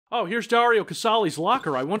Oh, here's Dario Casali's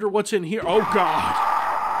locker. I wonder what's in here. Oh, God.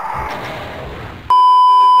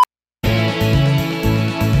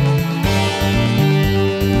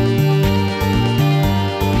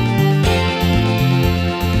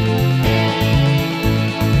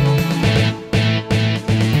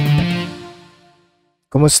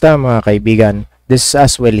 Kumusta mga kaibigan? This is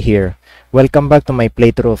Aswell here. Welcome back to my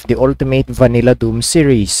playthrough of the Ultimate Vanilla Doom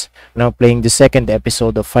series. Now playing the second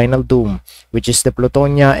episode of Final Doom, which is the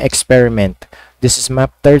Plutonia experiment. This is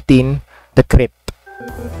map 13, the Crypt.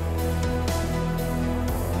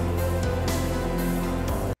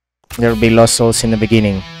 There will be lost souls in the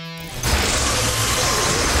beginning.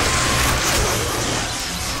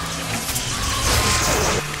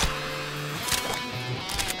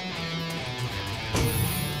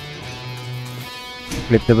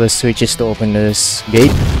 Flip the switches to open this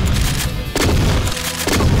gate.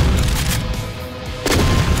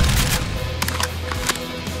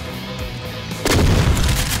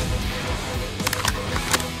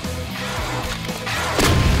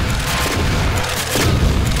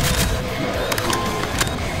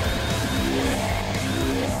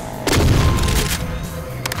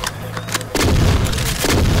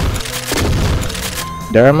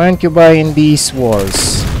 There are mancubi in these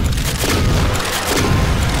walls.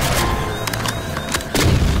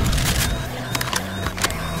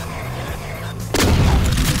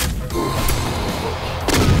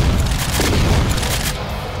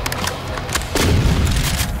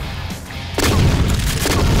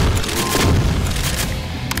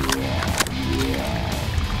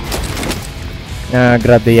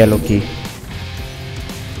 Grab the yellow key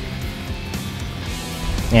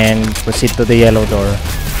and proceed to the yellow door.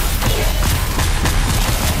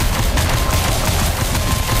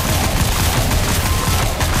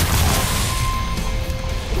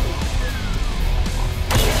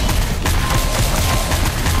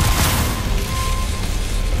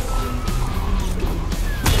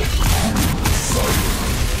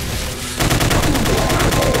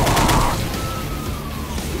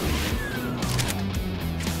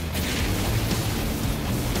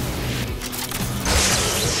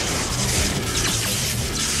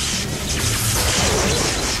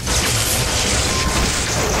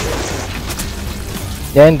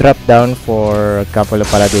 Then drop down for a couple of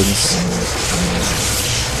paladins.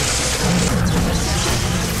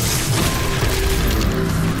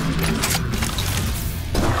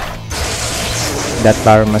 That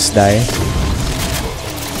power must die.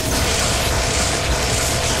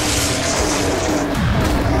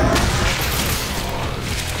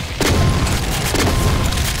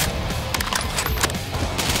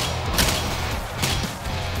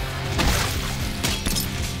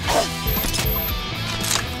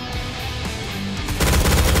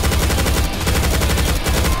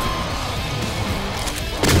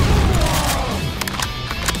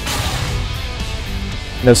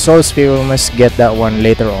 The soul sphere, we must get that one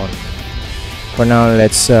later on. For now,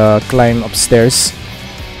 let's climb upstairs.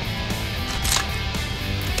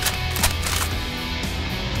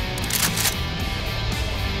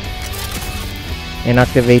 And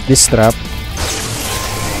activate this trap.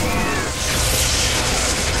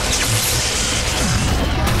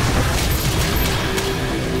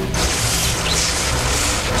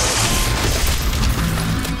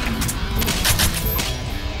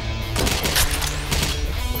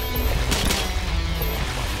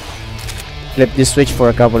 Flip this switch for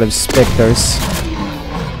a couple of specters.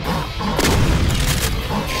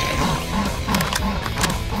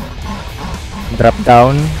 Drop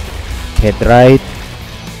down, head right,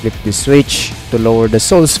 flip the switch to lower the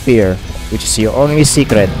soul sphere, which is your only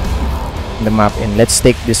secret in the map. And let's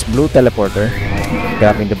take this blue teleporter,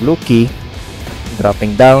 grabbing the blue key,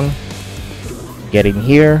 dropping down, getting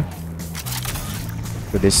here,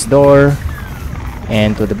 to this door,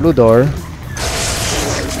 and to the blue door.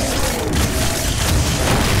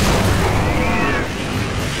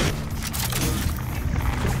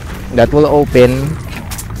 That will open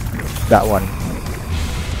that one.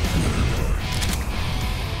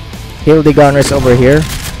 Heal the gunners over here.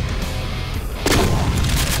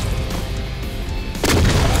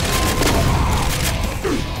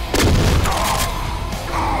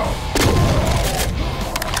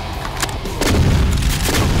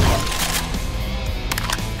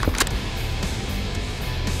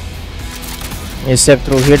 You step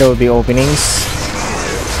through here, there will be openings.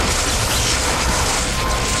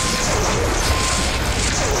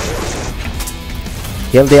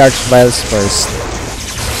 Kill the archviles first.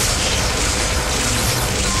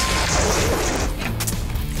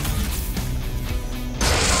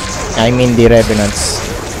 I mean the revenants.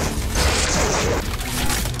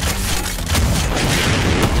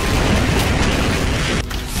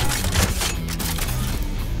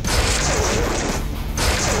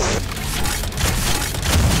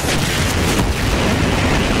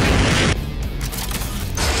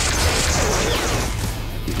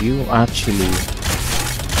 actually.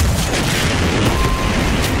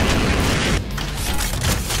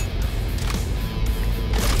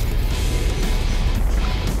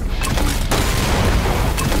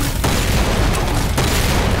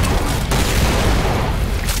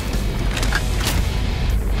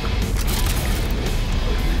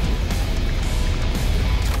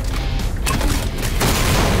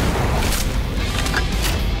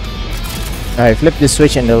 I flip this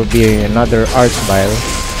switch and there will be another arch bile.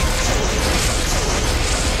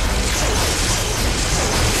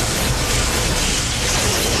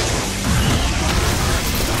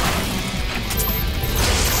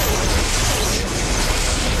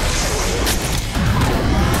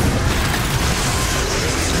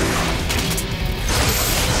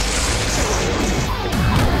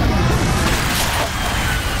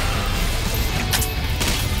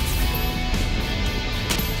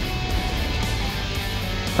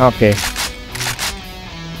 Okay.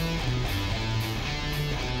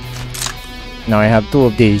 Now I have 2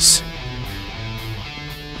 of these.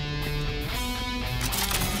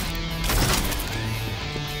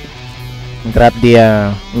 Grab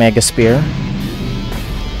the Mega Spear.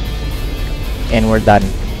 And we're done.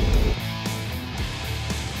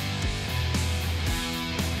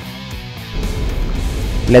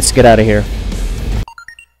 Let's get out of here.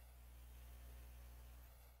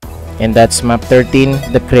 And that's map 13,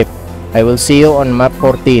 the Crypt. I will see you on map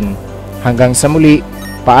 14. Hanggang sa muli,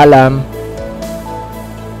 paalam!